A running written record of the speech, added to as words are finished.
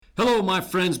Hello, my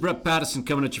friends. Brett Pattison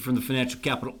coming at you from the financial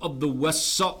capital of the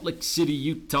West Salt Lake City,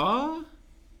 Utah,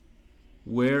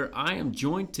 where I am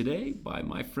joined today by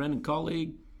my friend and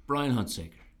colleague, Brian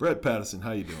Hunsaker. Brett Pattison,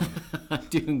 how you doing? I'm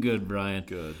doing good, Brian.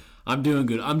 Good. I'm doing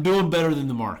good. I'm doing better than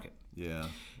the market. Yeah.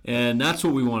 And that's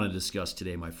what we want to discuss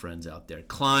today, my friends out there.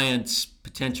 Clients,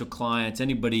 potential clients,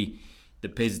 anybody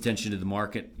that pays attention to the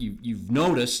market. You've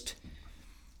noticed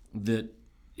that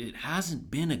it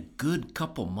hasn't been a good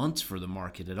couple months for the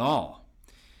market at all.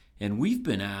 And we've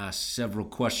been asked several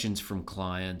questions from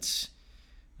clients,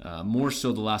 more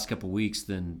so the last couple weeks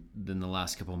than the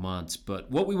last couple months. But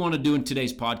what we want to do in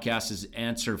today's podcast is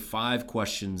answer 5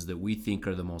 questions that we think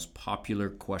are the most popular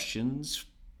questions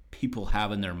people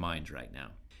have in their minds right now.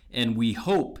 And we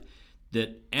hope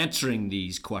that answering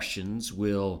these questions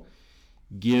will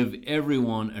give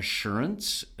everyone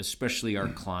assurance, especially our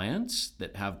clients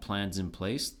that have plans in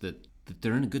place, that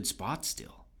they're in a good spot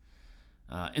still.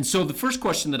 And so the first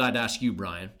question that I'd ask you,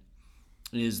 Brian,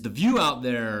 is the view out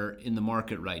there in the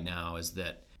market right now is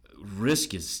that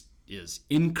risk is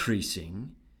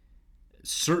increasing,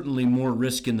 certainly more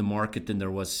risk in the market than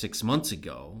there was 6 months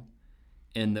ago,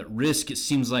 and that risk, it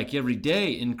seems like every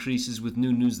day, increases with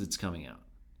new news that's coming out.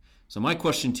 So my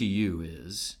question to you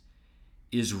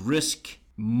is risk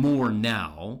more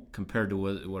now compared to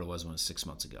what it was when it was 6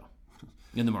 months ago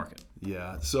in the market?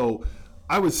 Yeah. So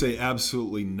I would say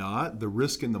absolutely not. The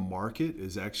risk in the market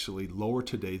is actually lower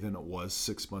today than it was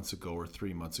 6 months ago or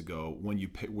 3 months ago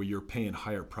where you're paying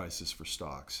higher prices for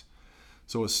stocks.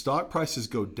 So as stock prices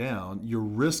go down, your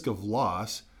risk of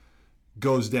loss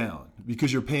goes down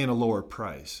because you're paying a lower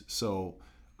price. So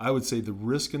I would say the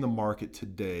risk in the market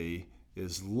today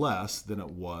is less than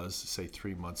it was, say,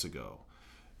 3 months ago.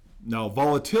 Now,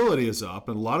 volatility is up,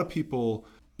 and a lot of people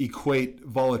equate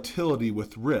volatility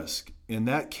with risk, and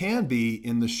that can be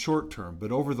in the short term,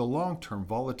 but over the long term,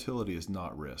 volatility is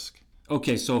not risk.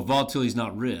 Okay, so if volatility is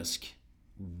not risk,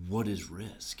 what is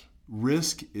risk?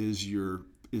 Risk is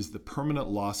the permanent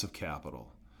loss of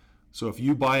capital. So if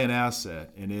you buy an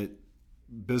asset and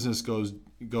business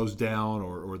goes down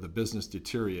or the business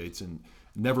deteriorates and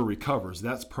never recovers,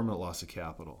 that's permanent loss of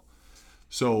capital.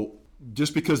 So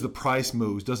just because the price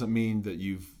moves doesn't mean that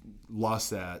you've lost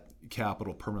that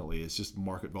capital permanently. It's just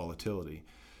market volatility.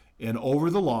 And over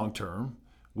the long term,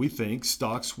 we think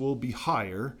stocks will be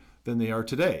higher than they are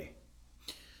today.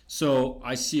 So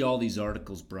I see all these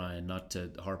articles, Brian, not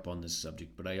to harp on this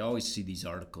subject, but I always see these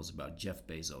articles about Jeff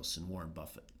Bezos and Warren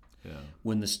Buffett. Yeah.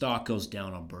 When the stock goes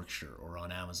down on Berkshire or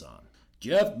on Amazon,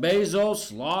 Jeff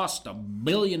Bezos lost $1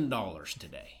 billion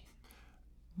today.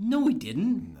 No, he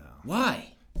didn't. No.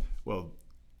 Why? Well,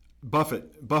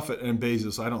 Buffett and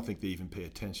Bezos, I don't think they even pay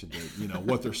attention to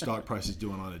what their stock price is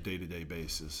doing on a day-to-day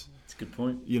basis. That's a good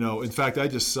point. In fact, I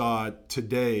just saw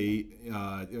today,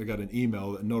 I got an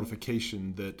email, a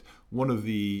notification that one of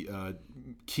the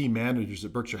key managers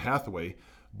at Berkshire Hathaway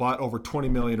bought over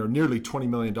 $20 million or nearly $20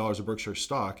 million of Berkshire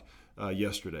stock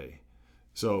yesterday.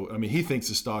 So, I mean, he thinks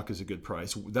the stock is a good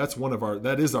price.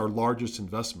 That is our largest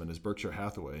investment is Berkshire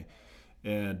Hathaway.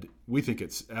 And we think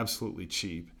it's absolutely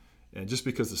cheap. And just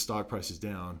because the stock price is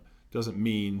down doesn't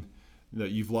mean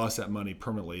that you've lost that money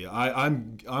permanently.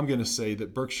 I'm going to say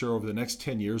that Berkshire over the next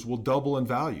 10 years will double in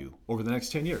value over the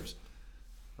next 10 years.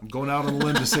 I'm going out on a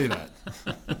limb to say that.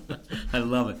 I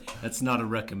love it. That's not a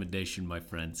recommendation, my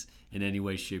friends, in any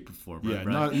way, shape, or form. Yeah,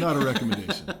 right? not a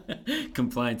recommendation.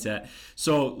 Compliance Act.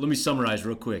 So let me summarize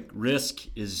real quick. Risk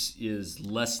is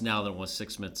less now than it was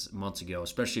 6 months ago,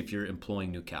 especially if you're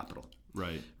employing new capital.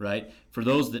 Right? For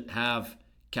those that have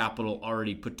capital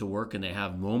already put to work and they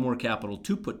have no more capital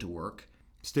to put to work,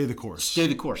 stay the course.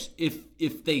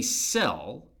 If they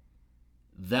sell,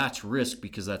 that's risk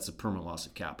because that's a permanent loss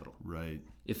of capital. Right.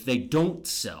 If they don't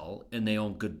sell and they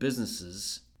own good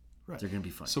businesses, they're going to be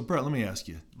fine. So, Brett, let me ask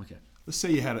you. Okay. Let's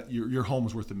say you had your home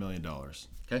was worth $1 million.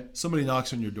 Okay. Somebody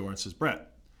knocks on your door and says,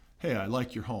 "Brett, hey, I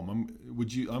like your home.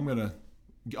 I'm going to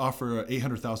offer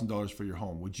 $800,000 for your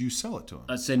home. Would you sell it to him?"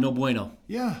 I'd say no bueno.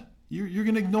 Yeah. You're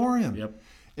going to ignore him. Yep.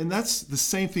 And that's the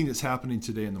same thing that's happening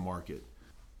today in the market.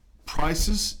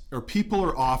 People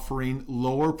are offering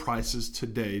lower prices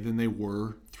today than they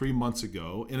were 3 months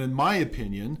ago. And in my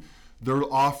opinion, they're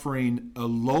offering a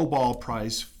lowball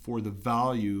price for the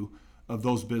value of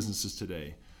those businesses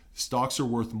today. Stocks are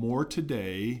worth more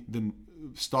today than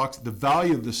stocks. The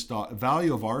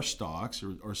value of our stocks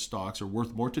or stocks are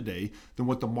worth more today than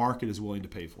what the market is willing to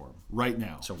pay for them right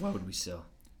now. So why would we sell?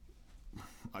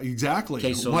 Exactly.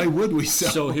 Okay, so, why would we sell?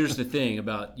 So here's the thing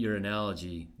about your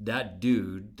analogy. That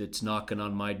dude that's knocking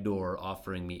on my door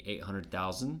offering me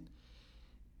 $800,000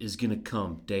 is going to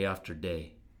come day after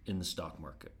day in the stock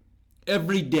market.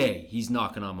 Every day he's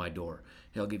knocking on my door.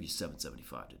 Hey, I'll give you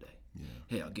 $775 today. Yeah.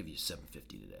 Hey, I'll give you $750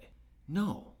 today.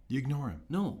 No. You ignore him.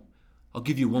 No. I'll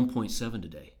give you 1.7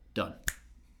 today. Done.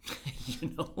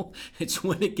 It's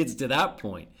when it gets to that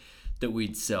point that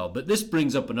we'd sell. But this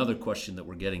brings up another question that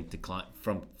we're getting to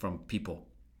from people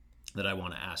that I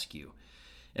want to ask you.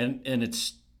 And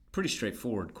it's pretty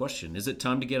straightforward question. Is it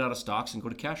time to get out of stocks and go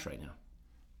to cash right now?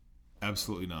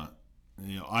 Absolutely not.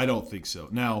 I don't think so.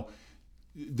 Now,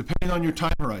 depending on your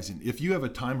time horizon, if you have a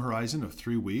time horizon of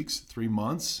 3 weeks, 3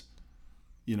 months,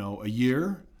 a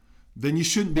year, then you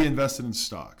shouldn't be invested in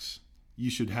stocks. You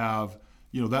should have,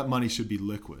 that money should be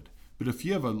liquid. But if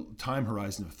you have a time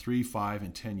horizon of 3, 5,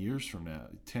 and 10 years from now,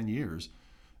 10 years,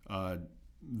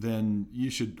 then you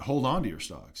should hold on to your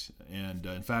stocks. And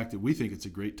in fact, we think it's a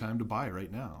great time to buy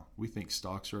right now. We think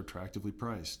stocks are attractively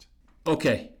priced.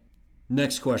 Okay,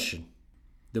 next question.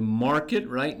 The market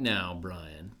right now,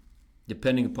 Brian,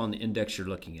 depending upon the index you're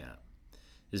looking at,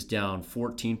 is down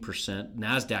 14%.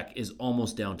 NASDAQ is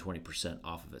almost down 20%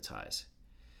 off of its highs.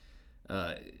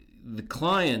 The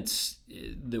clients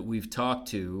that we've talked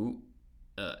to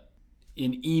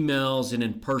in emails and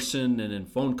in person and in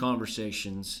phone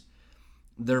conversations,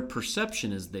 their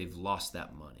perception is they've lost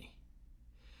that money.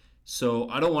 So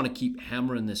I don't want to keep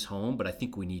hammering this home, but I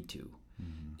think we need to.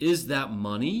 Mm-hmm. Is that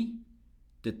money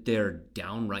that they're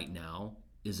down right now,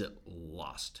 is it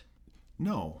lost?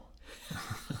 No.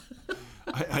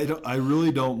 I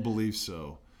really don't believe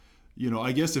so.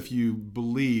 I guess if you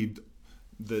believed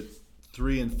that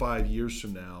 3 and 5 years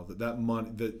from now that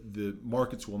money, that the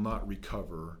markets will not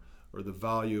recover or the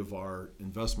value of our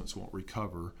investments won't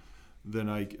recover, then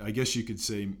I guess you could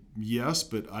say yes,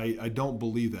 but I don't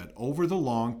believe that. Over the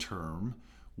long term,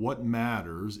 what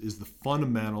matters is the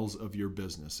fundamentals of your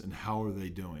business and how are they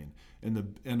doing.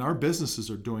 And our businesses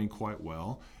are doing quite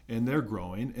well, and they're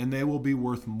growing, and they will be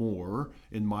worth more,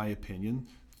 in my opinion,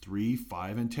 3,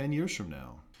 5, and 10 years from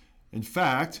now. In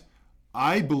fact,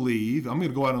 I believe, I'm going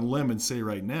to go out on a limb and say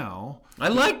right now. I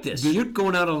like this. You're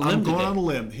going out on a limb I'm going today. on a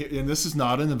limb, and this is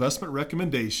not an investment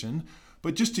recommendation,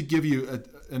 but just to give you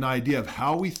an idea of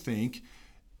how we think,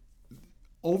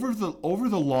 over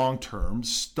the long term,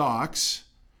 stocks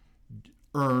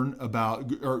earn about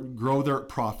or grow their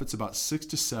profits about 6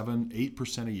 to 7,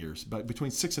 8% a year, about between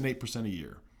 6 and 8% a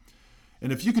year.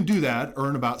 And if you can do that,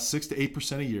 earn about 6 to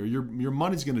 8% a year, your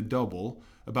money's going to double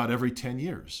about every 10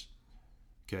 years.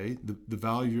 Okay, the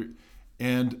value,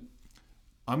 and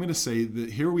I'm going to say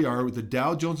that here we are with the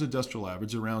Dow Jones Industrial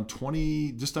Average around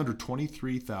just under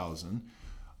 23,000.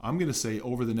 I'm going to say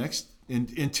over the next in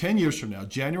 10 years from now,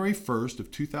 January 1st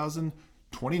of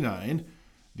 2029.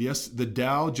 The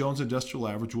Dow Jones Industrial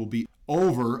Average will be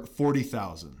over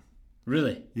 40,000.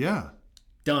 Really? Yeah.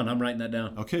 Done. I'm writing that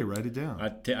down. Okay, write it down.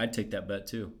 I'd take that bet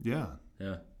too. Yeah.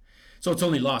 Yeah. So it's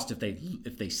only lost if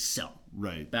they sell.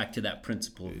 Right. Back to that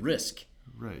principle of risk.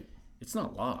 Right. It's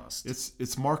not lost.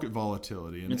 It's market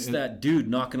volatility. And that dude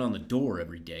knocking on the door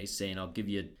every day saying, "I'll give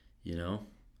you,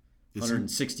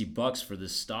 $160 for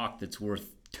this stock that's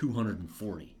worth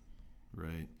 $240."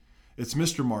 Right. It's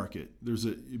Mr. Market.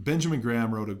 Benjamin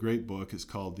Graham wrote a great book. It's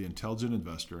called The Intelligent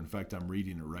Investor. In fact, I'm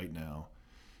reading it right now.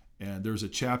 And there's a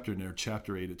chapter in there,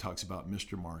 chapter 8, it talks about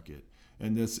Mr. Market.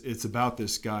 And it's about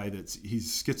this guy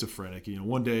he's schizophrenic.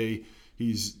 One day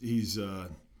he's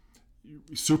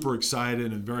super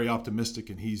excited and very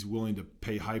optimistic, and he's willing to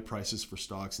pay high prices for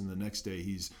stocks. And the next day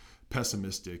he's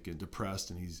pessimistic and depressed,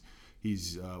 and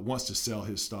he's wants to sell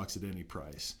his stocks at any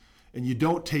price. And you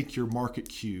don't take your market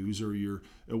cues or your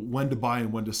when to buy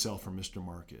and when to sell from Mr.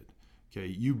 Market. Okay,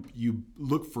 you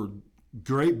look for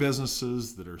great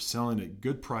businesses that are selling at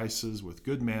good prices with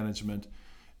good management,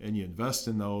 and you invest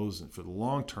in those for the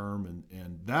long term.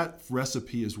 And that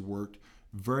recipe has worked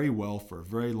very well for a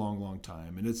very long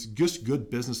time. And it's just good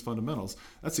business fundamentals.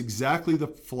 That's exactly the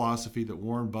philosophy that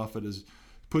Warren Buffett has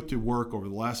put to work over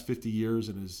the last 50 years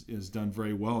and has done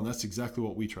very well. And that's exactly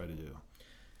what we try to do.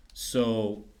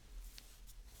 So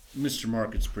Mr.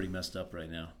 Market's pretty messed up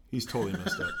right now. He's totally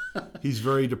messed up. He's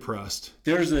very depressed.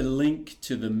 There's a link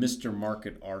to the Mr.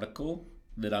 Market article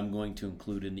that I'm going to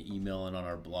include in the email and on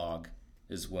our blog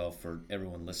as well for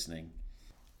everyone listening.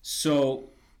 So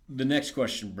the next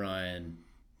question, Brian,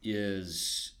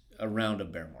 is around a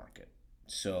bear market.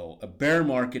 So a bear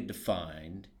market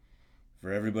defined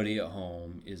for everybody at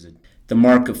home is the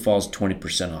market falls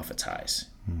 20% off its highs.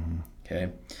 Mm-hmm.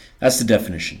 Okay, that's the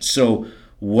definition. So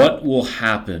what will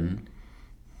happen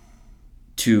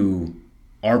to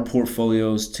our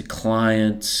portfolios, to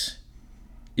clients,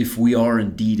 if we are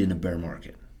indeed in a bear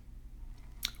market?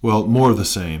 Well, more of the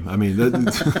same. I mean,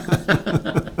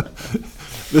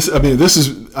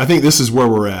 I think this is where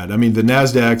we're at. I mean, the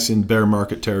Nasdaq's in bear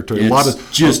market territory.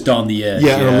 It's just on the edge.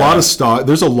 Yeah, and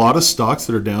there's a lot of stocks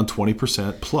that are down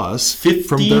 20% plus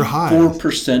from their highs.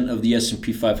 54% of the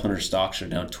S&P 500 stocks are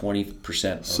down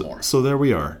 20% or more. So there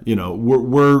we are.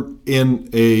 We're in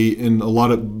a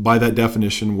lot of, by that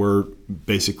definition, we're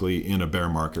basically in a bear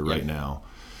market right now.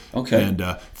 Okay. And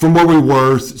from where we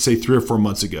were, say 3 or 4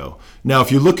 months ago. Now,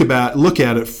 if you look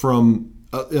at it from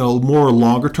a more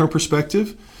longer term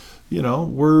perspective,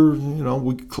 we're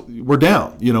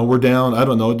down. We're down. I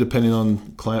don't know, depending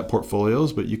on client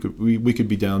portfolios, but we could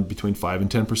be down between 5 and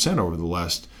 10% over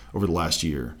the last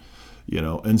year.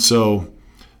 And so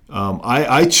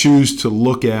I choose to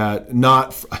look at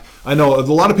not. I know a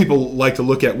lot of people like to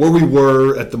look at where we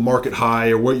were at the market high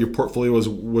or what your portfolio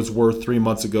was worth 3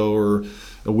 months ago or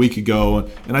a week ago,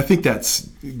 and I think that's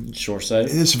short-sighted.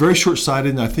 It's very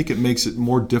short-sighted, and I think it makes it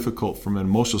more difficult from an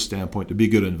emotional standpoint to be a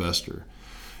good investor.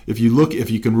 If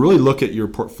you can really look at your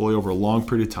portfolio over a long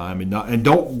period of time and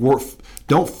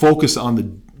don't focus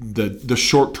on the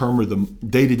short term or the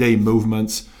day-to-day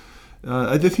movements,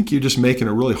 I think you're just making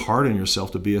it really hard on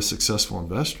yourself to be a successful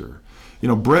investor.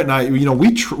 Brett and I,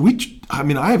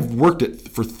 I have worked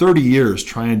for 30 years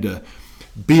trying to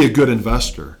be a good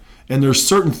investor. And there's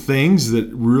certain things that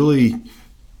really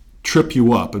trip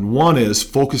you up. And one is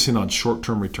focusing on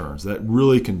short-term returns. That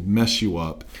really can mess you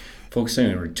up.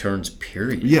 Focusing on returns,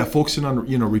 period. Yeah, focusing on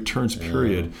returns,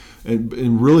 period.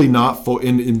 And really not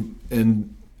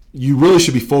and you really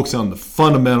should be focusing on the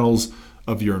fundamentals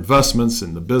of your investments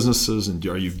and the businesses, and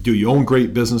do you own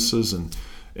great businesses,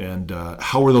 and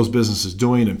how are those businesses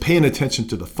doing, and paying attention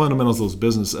to the fundamentals of those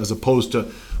businesses as opposed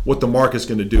to what the market's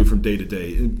going to do from day to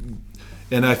day.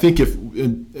 And I think if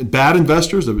bad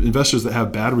investors, the investors that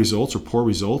have bad results or poor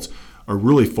results, are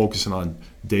really focusing on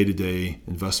day-to-day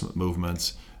investment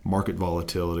movements, market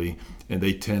volatility, and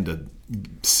they tend to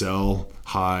sell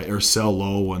high or sell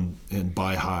low and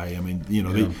buy high. I mean,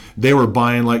 they were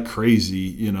buying like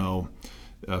crazy,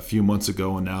 a few months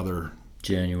ago, and now they're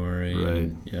January.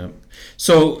 Right. Yeah.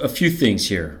 So a few things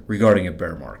here regarding a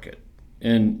bear market,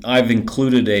 and I've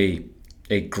included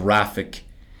a graphic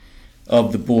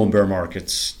of the bull and bear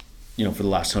markets, for the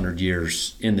last 100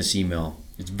 years in this email.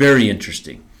 It's very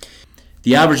interesting.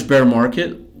 The average bear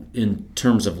market, in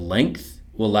terms of length,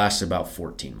 will last about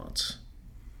 14 months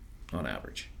on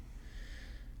average.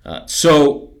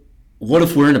 So what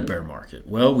if we're in a bear market?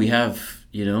 Well, we have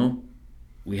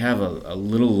a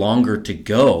little longer to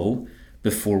go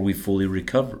before we fully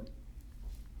recover.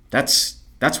 That's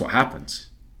what happens.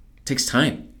 It takes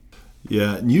time.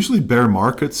 Yeah, and usually bear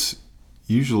markets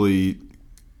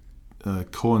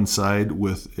coincide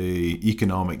with a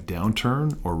economic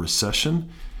downturn or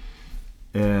recession.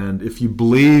 And if you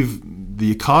believe the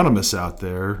economists out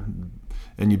there,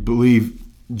 and you believe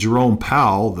Jerome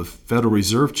Powell, the Federal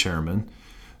Reserve Chairman,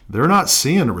 they're not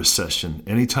seeing a recession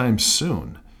anytime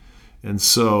soon. And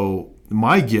so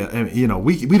my guess,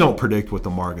 we don't predict what the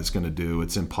market's going to do.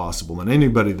 It's impossible. And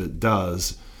anybody that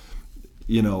does,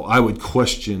 I would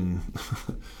question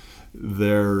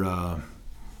their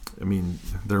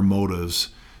motives.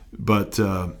 But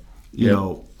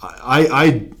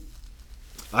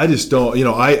I just don't.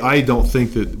 I don't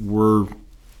think that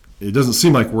it doesn't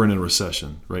seem like we're in a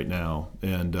recession right now,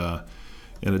 and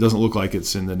it doesn't look like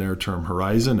it's in the near-term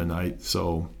horizon. And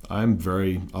so I'm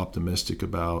very optimistic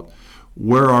about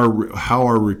how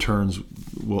our returns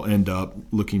will end up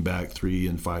looking back 3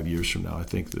 and 5 years from now. I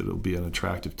think that it'll be an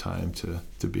attractive time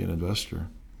to be an investor.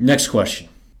 Next question.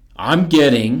 I'm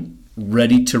getting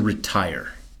ready to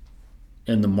retire,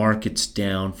 and the market's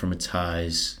down from its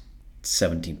highs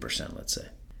 17%, let's say.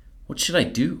 What should I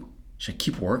do? Should I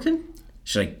keep working?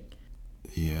 Should I?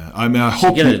 Yeah, I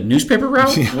hope get a newspaper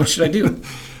route. Yeah. What should I do?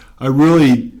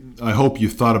 I hope you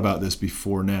thought about this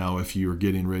before now. If you're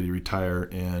getting ready to retire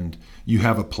and you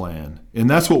have a plan, and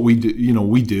that's what we do.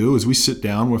 We do is we sit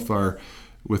down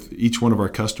with each one of our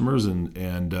customers, and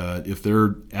if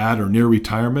they're at or near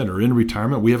retirement or in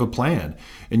retirement, we have a plan.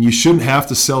 And you shouldn't have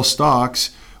to sell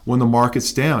stocks when the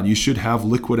market's down. You should have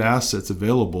liquid assets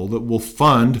available that will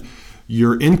fund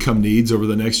your income needs over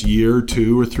the next year,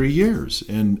 2 or 3 years.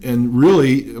 And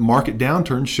really, market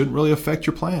downturns shouldn't really affect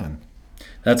your plan.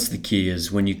 That's the key,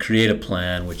 is when you create a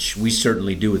plan, which we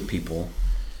certainly do with people,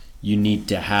 you need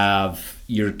to have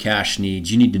your cash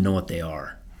needs. You need to know what they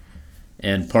are.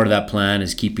 And part of that plan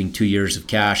is keeping 2 years of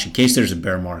cash in case there's a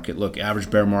bear market. Look, average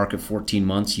bear market, 14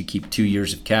 months, you keep 2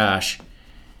 years of cash.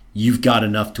 You've got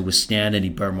enough to withstand any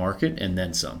bear market and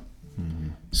then some. Mm-hmm.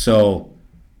 So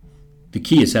the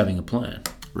key is having a plan.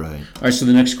 Right. All right, so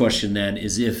the next question then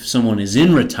is, if someone is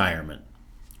in retirement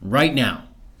right now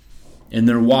and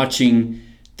they're watching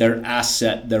their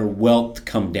asset, their wealth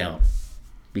come down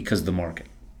because of the market.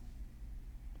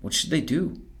 What should they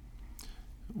do?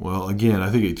 Well, again, I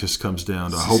think it just comes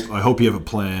down to I hope you have a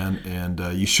plan, and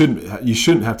you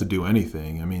shouldn't have to do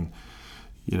anything. I mean,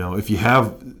 if you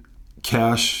have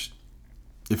cash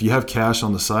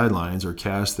on the sidelines, or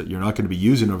cash that you're not going to be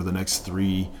using over the next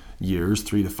 3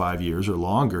 to 5 years or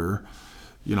longer,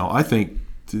 I think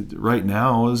right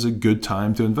now is a good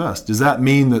time to invest. Does that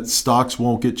mean that stocks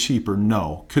won't get cheaper?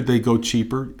 No. Could they go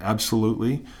cheaper?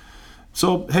 Absolutely.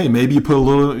 So, hey, maybe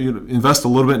you invest a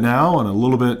little bit now, and a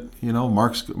little bit,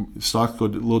 stocks go a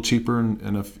little cheaper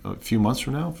in a few months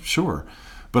from now. Sure.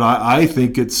 But I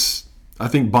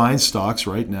think buying stocks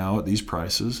right now at these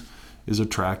prices is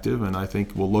attractive, and I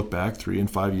think we'll look back 3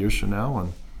 and 5 years from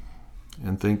now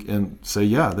and think and say,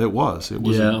 yeah, that was. It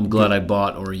was. Yeah, I'm glad I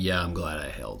bought, or yeah, I'm glad I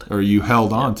held. Or you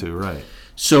held on to, right.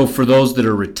 So for those that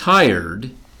are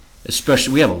retired,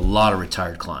 especially, we have a lot of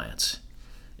retired clients.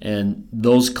 And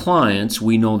those clients,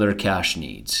 we know their cash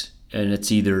needs. And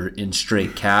it's either in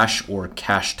straight cash or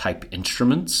cash type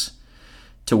instruments,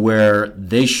 to where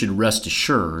they should rest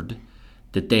assured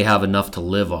that they have enough to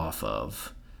live off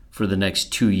of for the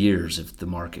next 2 years if the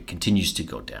market continues to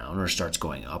go down or starts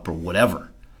going up or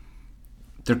whatever.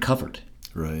 They're covered.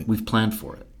 Right. We've planned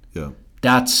for it.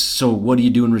 Yeah. So what do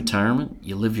you do in retirement?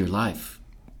 You live your life.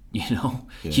 Yeah.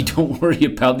 You don't worry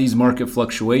about these market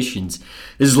fluctuations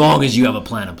as long as you have a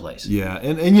plan in place. Yeah,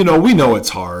 and we know it's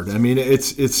hard. I mean,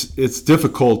 it's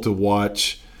difficult to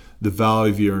watch the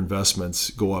value of your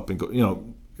investments go up and go.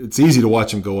 It's easy to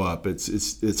watch them go up.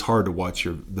 It's hard to watch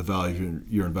the value of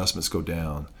your investments go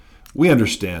down. We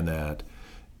understand that,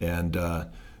 and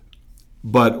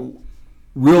but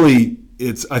really,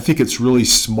 I think it's really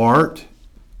smart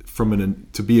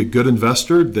to be a good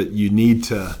investor that you need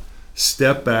to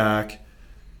step back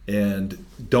and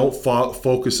don't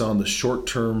focus on the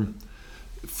short-term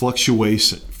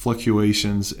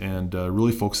fluctuations and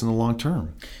really focus on the long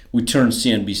term. We turn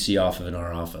CNBC off in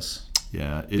our office.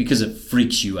 Yeah, because it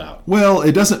freaks you out. Well,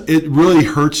 it doesn't. It really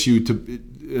hurts you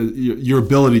your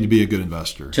ability to be a good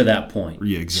investor. To that point.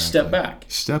 Yeah, exactly.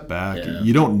 Step back. Yeah.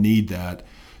 You don't need that.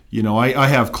 I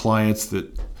have clients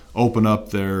that open up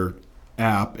their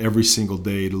app every single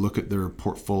day to look at their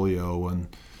portfolio,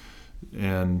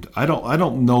 and I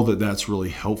don't know that that's really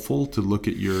helpful to look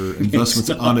at your investments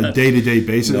on a day-to-day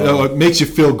basis. No. It makes you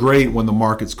feel great when the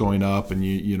market's going up, and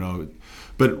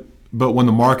but when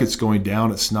the market's going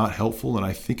down, it's not helpful, and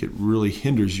I think it really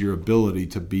hinders your ability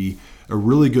to be a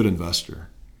really good investor.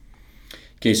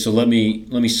 Okay, so let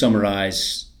me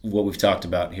summarize what we've talked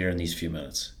about here in these few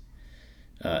minutes.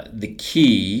 The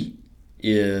key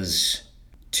is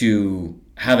to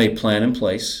have a plan in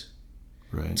place,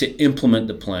 right, to implement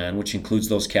the plan, which includes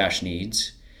those cash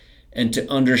needs, and to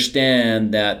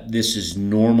understand that this is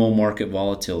normal market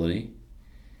volatility,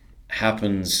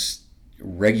 happens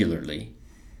regularly,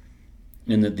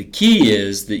 and that the key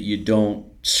is that you don't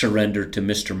surrender to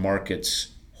Mr. Market's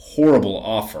horrible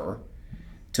offer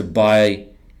to buy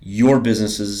your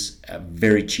businesses at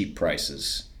very cheap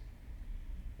prices.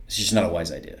 It's just not a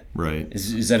wise idea. Right.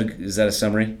 Is that a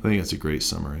summary? I think that's a great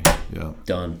summary. Yeah.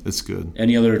 Done. It's good.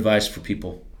 Any other advice for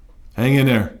people? Hang in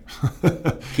there.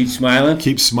 Keep smiling.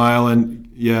 Keep smiling.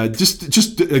 Yeah.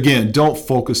 Just again, don't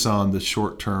focus on the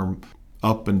short term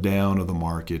up and down of the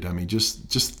market. I mean,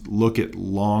 just look at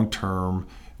long term.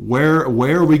 Where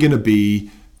are we going to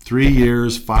be 3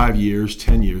 years, 5 years,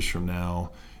 10 years from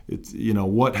now? It's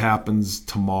what happens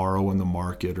tomorrow in the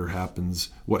market, or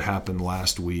what happened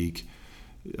last week.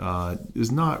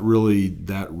 Is not really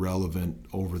that relevant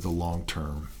over the long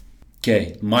term.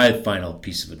 Okay, my final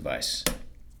piece of advice,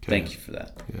 thank you for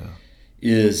that,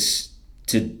 is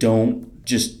to don't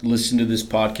just listen to this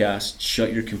podcast,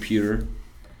 shut your computer,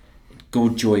 go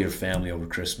enjoy your family over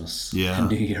Christmas and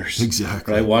New Year's.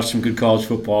 Exactly. Right? Watch some good college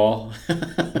football.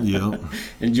 Yeah.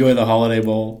 Enjoy the Holiday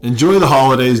Bowl. Enjoy the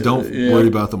holidays. Don't worry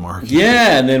about the market.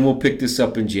 Yeah, and then we'll pick this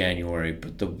up in January.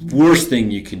 But the worst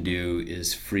thing you can do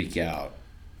is freak out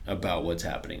about what's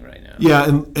happening right now.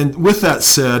 Yeah, and with that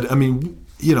said, I mean,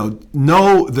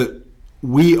 know that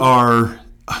we are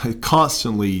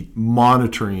constantly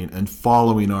monitoring and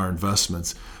following our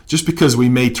investments. Just because we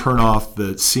may turn off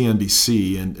the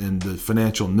CNBC and the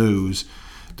financial news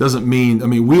doesn't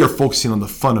mean, we are focusing on the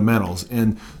fundamentals,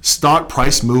 and stock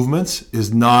price movements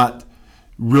is not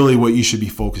really what you should be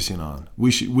focusing on.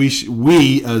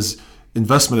 We as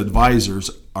investment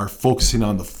advisors are focusing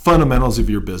on the fundamentals of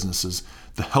your businesses,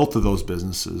 the health of those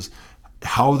businesses,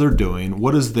 how they're doing,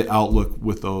 what is the outlook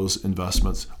with those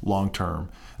investments long term.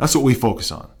 That's what we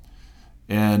focus on.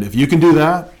 And if you can do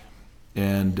that,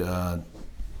 and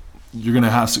you're going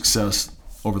to have success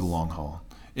over the long haul.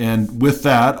 And with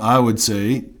that, I would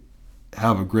say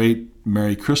have a great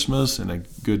Merry Christmas and a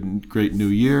great New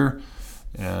Year.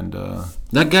 And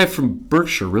that guy from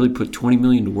Berkshire really put $20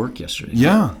 million to work yesterday.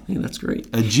 Yeah. Hey, that's great.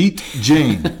 Ajit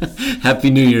Jain. Happy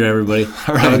New Year, everybody.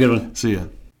 All right. Have a good one. See ya.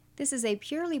 This is a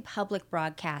purely public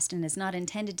broadcast and is not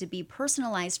intended to be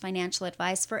personalized financial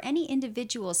advice for any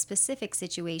individual's specific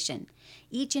situation.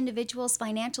 Each individual's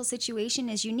financial situation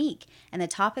is unique, and the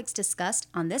topics discussed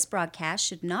on this broadcast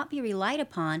should not be relied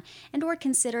upon and or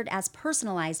considered as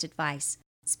personalized advice.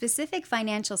 Specific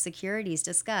financial securities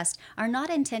discussed are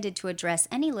not intended to address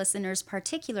any listener's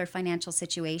particular financial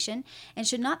situation and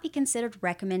should not be considered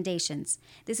recommendations.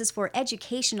 This is for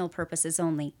educational purposes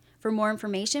only. For more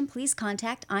information, please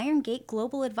contact Iron Gate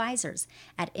Global Advisors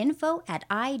at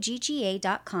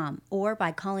info@igga.com or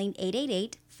by calling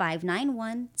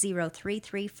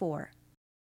 888-591-0334.